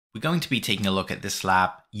We're going to be taking a look at this lab,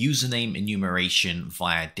 username enumeration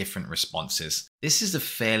via different responses. This is a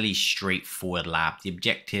fairly straightforward lab. The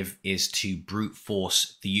objective is to brute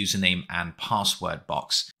force the username and password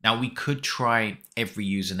box. Now we could try every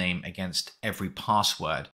username against every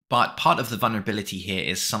password, but part of the vulnerability here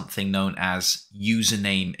is something known as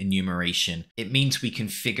username enumeration. It means we can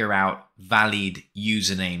figure out valid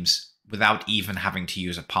usernames without even having to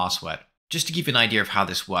use a password. Just to give you an idea of how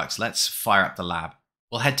this works, let's fire up the lab.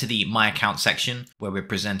 We'll head to the My Account section where we're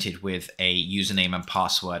presented with a username and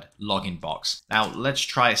password login box. Now let's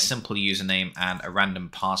try a simple username and a random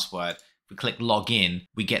password. If we click login,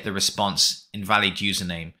 we get the response invalid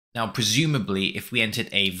username. Now presumably if we entered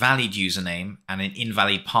a valid username and an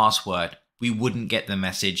invalid password, we wouldn't get the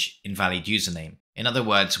message invalid username. In other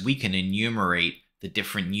words, we can enumerate the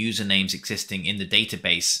different usernames existing in the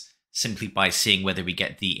database simply by seeing whether we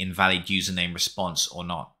get the invalid username response or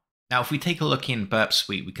not. Now, if we take a look in Burp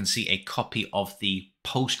Suite, we can see a copy of the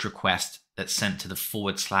post request that's sent to the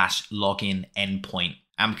 /login endpoint.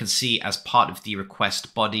 And we can see as part of the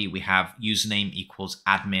request body, we have username equals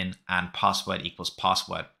admin and password equals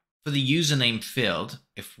password. For the username field,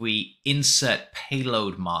 if we insert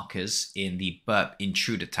payload markers in the Burp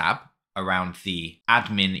Intruder tab around the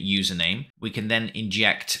admin username, we can then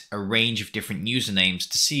inject a range of different usernames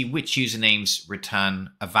to see which usernames return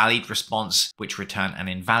a valid response, which return an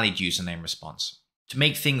invalid username response. To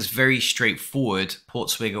make things very straightforward,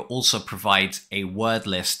 Portswigger also provides a word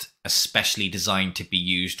list especially designed to be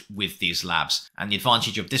used with these labs. And the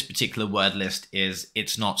advantage of this particular word list is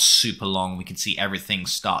it's not super long. We can see everything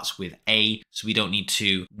starts with A, so we don't need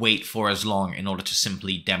to wait for as long in order to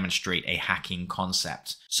simply demonstrate a hacking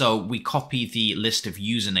concept. So we copy the list of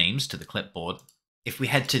usernames to the clipboard. If we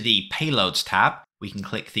head to the Payloads tab, we can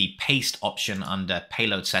click the Paste option under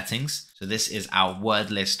Payload Settings. So this is our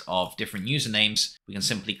word list of different usernames. We can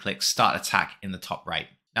simply click Start Attack in the top right.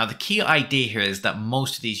 Now the key idea here is that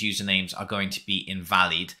most of these usernames are going to be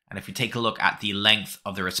invalid. And if we take a look at the length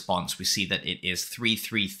of the response, we see that it is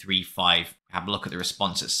 3335. Have a look at the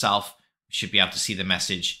response itself. We should be able to see the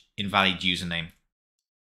message invalid username.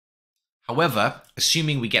 However,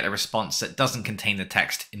 assuming we get a response that doesn't contain the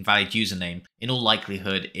text invalid username, in all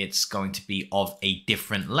likelihood, it's going to be of a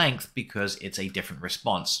different length because it's a different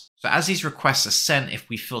response. So as these requests are sent, if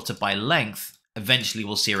we filter by length, eventually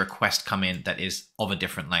we'll see a request come in that is of a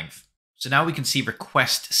different length. So now we can see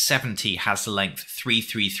request 70 has the length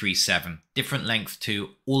 3337, different length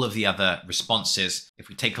to all of the other responses. If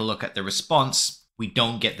we take a look at the response, we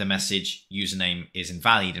don't get the message username is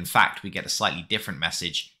invalid. In fact, we get a slightly different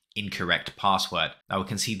message, incorrect password. Now we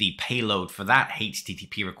can see the payload for that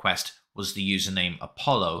HTTP request was the username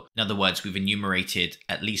Apollo. In other words, we've enumerated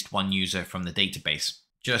at least one user from the database.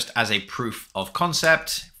 Just as a proof of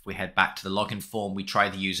concept, if we head back to the login form, we try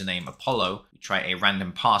the username Apollo, we try a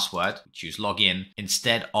random password, we choose login.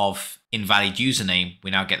 Instead of invalid username,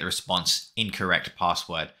 we now get the response incorrect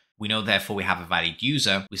password. We know therefore we have a valid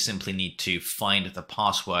user. We simply need to find the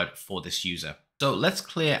password for this user. So let's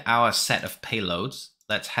clear our set of payloads.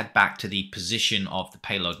 Let's head back to the position of the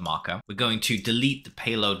payload marker. We're going to delete the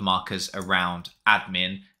payload markers around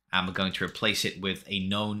admin, and we're going to replace it with a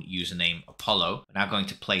known username, Apollo. We're now going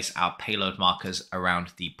to place our payload markers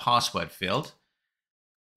around the password field.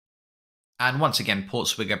 And once again,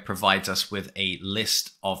 Portswigger provides us with a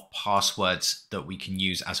list of passwords that we can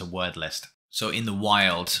use as a word list. So in the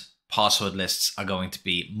wild, password lists are going to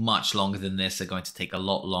be much longer than this. They're going to take a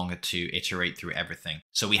lot longer to iterate through everything.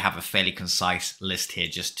 So we have a fairly concise list here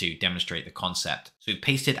just to demonstrate the concept. So we've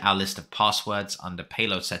pasted our list of passwords under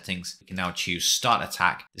payload settings. We can now choose Start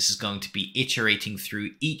Attack. This is going to be iterating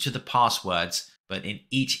through each of the passwords, but in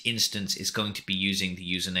each instance it's going to be using the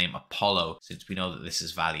username Apollo since we know that this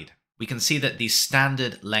is valid. We can see that the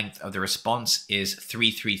standard length of the response is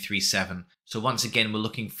 3337. So once again, we're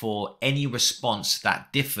looking for any response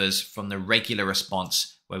that differs from the regular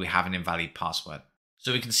response where we have an invalid password.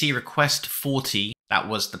 So we can see request 40, that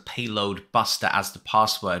was the payload buster as the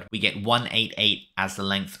password. We get 188 as the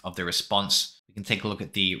length of the response. We can take a look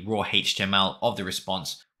at the raw HTML of the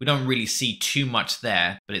response. We don't really see too much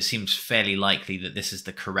there, but it seems fairly likely that this is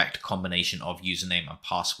the correct combination of username and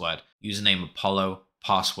password. Username Apollo,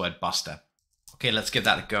 password buster. Okay, let's give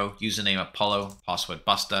that a go. Username Apollo, password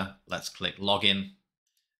buster. Let's click login.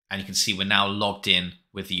 And you can see we're now logged in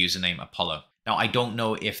with the username Apollo. Now, I don't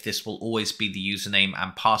know if this will always be the username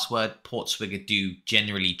and password. Portswigger do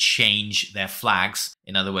generally change their flags.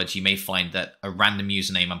 In other words, you may find that a random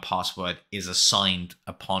username and password is assigned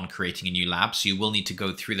upon creating a new lab. So you will need to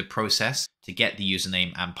go through the process to get the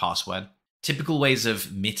username and password. Typical ways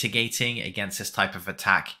of mitigating against this type of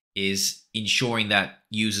attack is ensuring that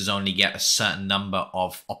users only get a certain number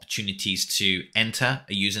of opportunities to enter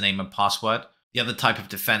a username and password. The other type of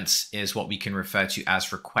defense is what we can refer to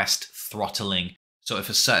as request throttling. So if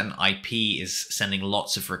a certain IP is sending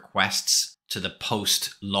lots of requests to the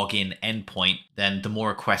post login endpoint, then the more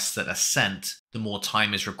requests that are sent, the more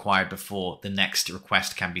time is required before the next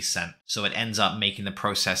request can be sent. So it ends up making the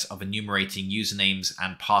process of enumerating usernames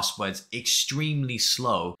and passwords extremely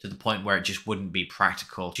slow, to the point where it just wouldn't be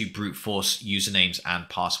practical to brute force usernames and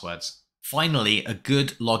passwords. Finally, a good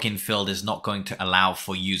login field is not going to allow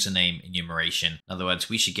for username enumeration. In other words,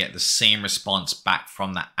 we should get the same response back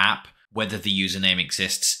from the app whether the username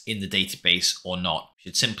exists in the database or not. We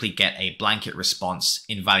should simply get a blanket response,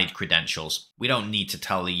 invalid credentials. We don't need to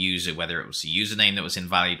tell the user whether it was the username that was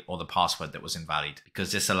invalid or the password that was invalid,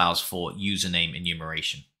 because this allows for username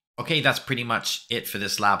enumeration. Okay, that's pretty much it for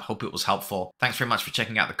this lab. Hope it was helpful. Thanks very much for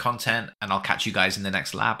checking out the content, and I'll catch you guys in the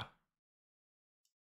next lab.